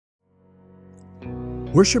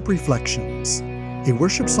Worship Reflections, a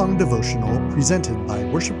worship song devotional presented by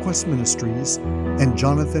Worship Quest Ministries and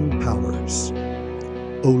Jonathan Powers.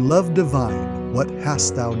 O love divine, what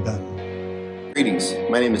hast thou done? Greetings,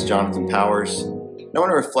 my name is Jonathan Powers. I want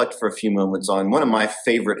to reflect for a few moments on one of my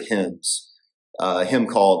favorite hymns, a hymn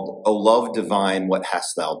called O love divine, what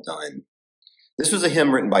hast thou done? This was a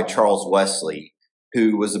hymn written by Charles Wesley,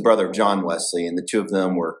 who was the brother of John Wesley, and the two of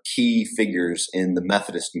them were key figures in the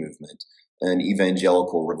Methodist movement, an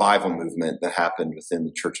evangelical revival movement that happened within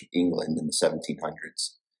the Church of England in the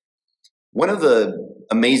 1700s. One of the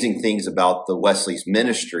amazing things about the Wesley's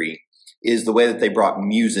ministry is the way that they brought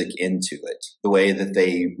music into it, the way that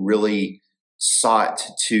they really sought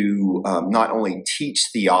to not only teach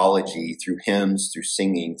theology through hymns, through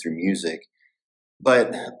singing, through music,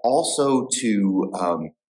 but also to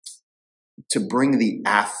bring the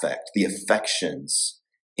affect, the affections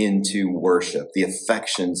into worship, the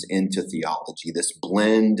affections into theology, this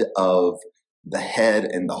blend of the head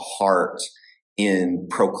and the heart in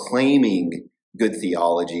proclaiming good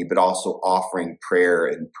theology, but also offering prayer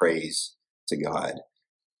and praise to God.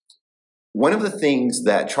 One of the things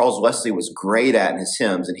that Charles Wesley was great at in his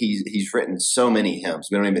hymns, and he's written so many hymns,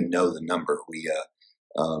 we don't even know the number. We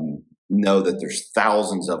know that there's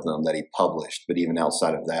thousands of them that he published, but even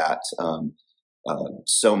outside of that,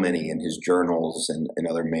 so many in his journals and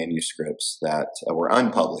other manuscripts that were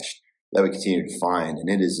unpublished that we continue to find. And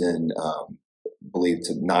it is in, believed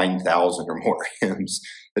to 9,000 or more hymns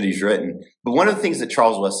that he's written. But one of the things that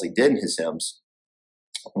Charles Wesley did in his hymns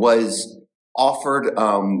was offered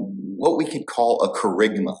what we could call a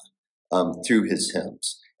kerygma through his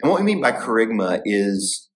hymns. And what we mean by kerygma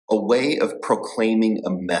is a way of proclaiming a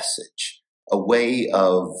message, a way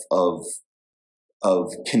of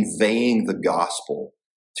conveying the gospel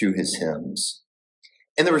through his hymns.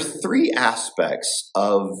 And there were three aspects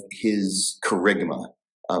of his kerygma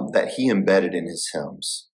that he embedded in his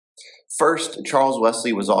hymns. First, Charles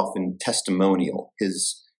Wesley was often testimonial.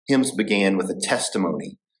 His hymns began with a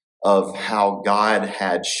testimony of how God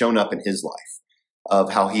had shown up in his life,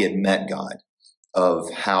 of how he had met God,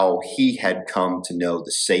 of how he had come to know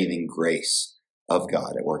the saving grace of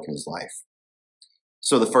God at work in his life.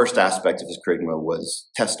 So the first aspect of his kerygma was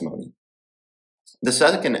testimony. The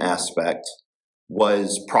second aspect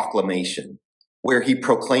was proclamation, where he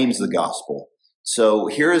proclaims the gospel. So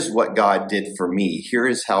here is what God did for me. Here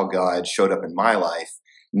is how God showed up in my life.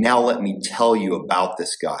 Now let me tell you about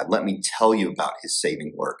this God. Let me tell you about his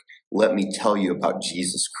saving work. Let me tell you about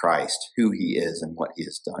Jesus Christ, who he is and what he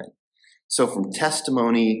has done. So from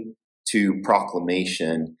testimony to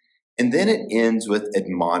proclamation, and then it ends with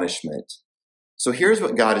admonishment. So here's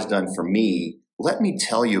what God has done for me. Let me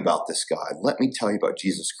tell you about this God. Let me tell you about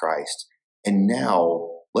Jesus Christ. And now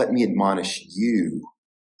let me admonish you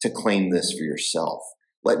to claim this for yourself.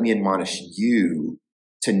 Let me admonish you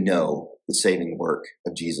to know the saving work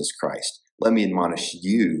of Jesus Christ. Let me admonish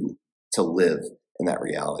you to live in that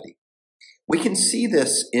reality. We can see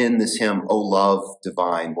this in this hymn, O love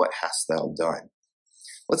divine, what hast thou done?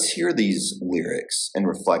 Let's hear these lyrics and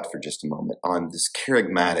reflect for just a moment on this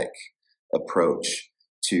kerygmatic approach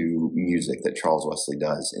to music that Charles Wesley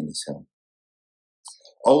does in this hymn.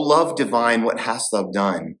 O love divine, what hast thou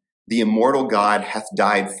done? The immortal God hath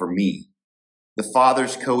died for me. The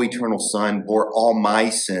Father's co-eternal Son bore all my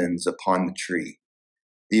sins upon the tree.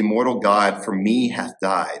 The immortal God for me hath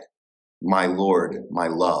died. My Lord, my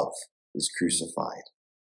love is crucified.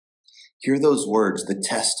 Hear those words, the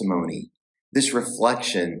testimony, this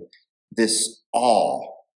reflection, this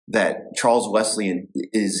awe that Charles Wesley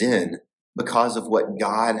is in because of what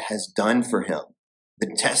God has done for him,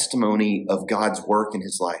 the testimony of God's work in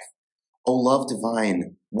his life. O love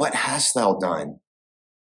divine, what hast thou done?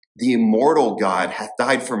 The immortal God hath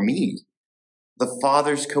died for me. The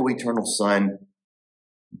Father's co-eternal Son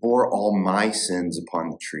bore all my sins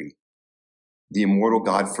upon the tree. The immortal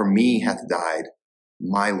God for me hath died.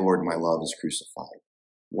 My Lord, my love is crucified.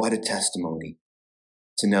 What a testimony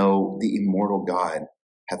to know the immortal God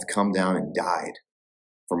hath come down and died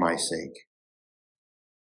for my sake.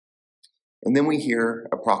 And then we hear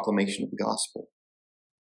a proclamation of the gospel.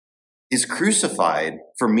 Is crucified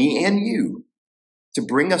for me and you to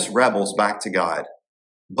bring us rebels back to God.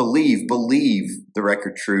 Believe the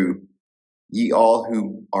record true, ye all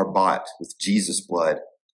who are bought with Jesus' blood.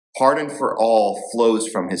 Pardon for all flows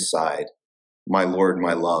from his side. My Lord,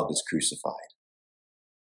 my love is crucified.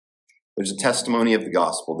 There's a testimony of the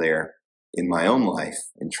gospel there in my own life,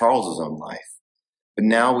 in Charles's own life. But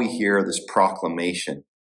now we hear this proclamation.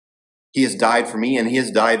 He has died for me and he has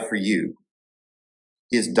died for you.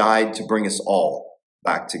 He has died to bring us all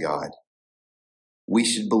back to God. We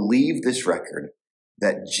should believe this record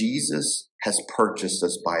that Jesus has purchased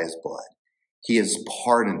us by his blood. He has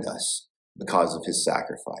pardoned us because of his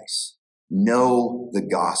sacrifice. Know the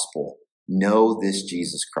gospel. Know this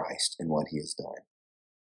Jesus Christ and what he has done.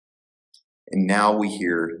 And now we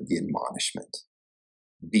hear the admonishment.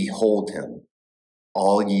 Behold him,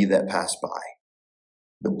 all ye that pass by,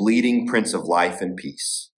 the bleeding Prince of life and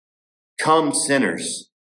peace. Come, sinners,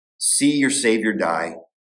 see your Savior die,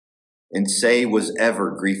 and say, was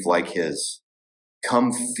ever grief like his?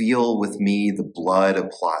 Come feel with me the blood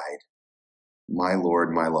applied. My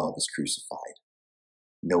Lord, my love is crucified.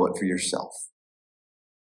 Know it for yourself.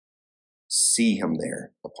 See him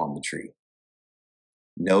there upon the tree.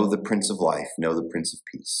 Know the Prince of life, know the Prince of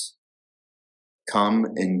peace. Come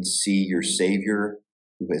and see your Savior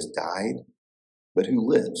who has died, but who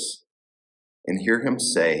lives, and hear him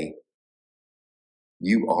say,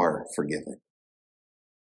 you are forgiven.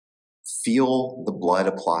 Feel the blood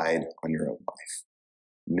applied on your own life.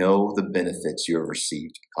 Know the benefits you have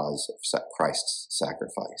received because of Christ's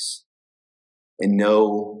sacrifice. And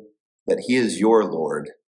know that he is your Lord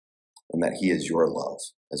and that he is your love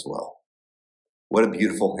as well. What a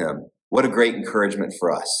beautiful hymn. What a great encouragement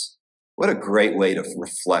for us. What a great way to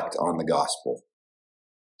reflect on the gospel.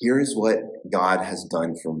 Here is what God has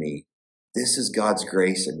done for me. This is God's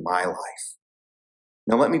grace in my life.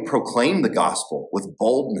 Now let me proclaim the gospel with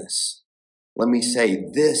boldness. Let me say,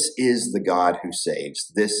 this is the God who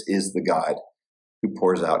saves. This is the God who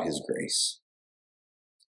pours out his grace.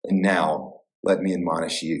 And now let me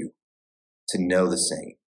admonish you to know the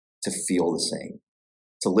same, to feel the same,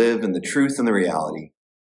 to live in the truth and the reality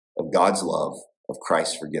of God's love, of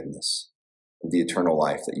Christ's forgiveness, of the eternal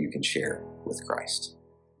life that you can share with Christ.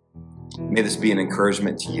 May this be an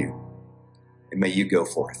encouragement to you, and may you go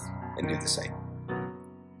forth and do the same.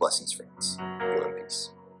 Blessings, friends. Go in peace.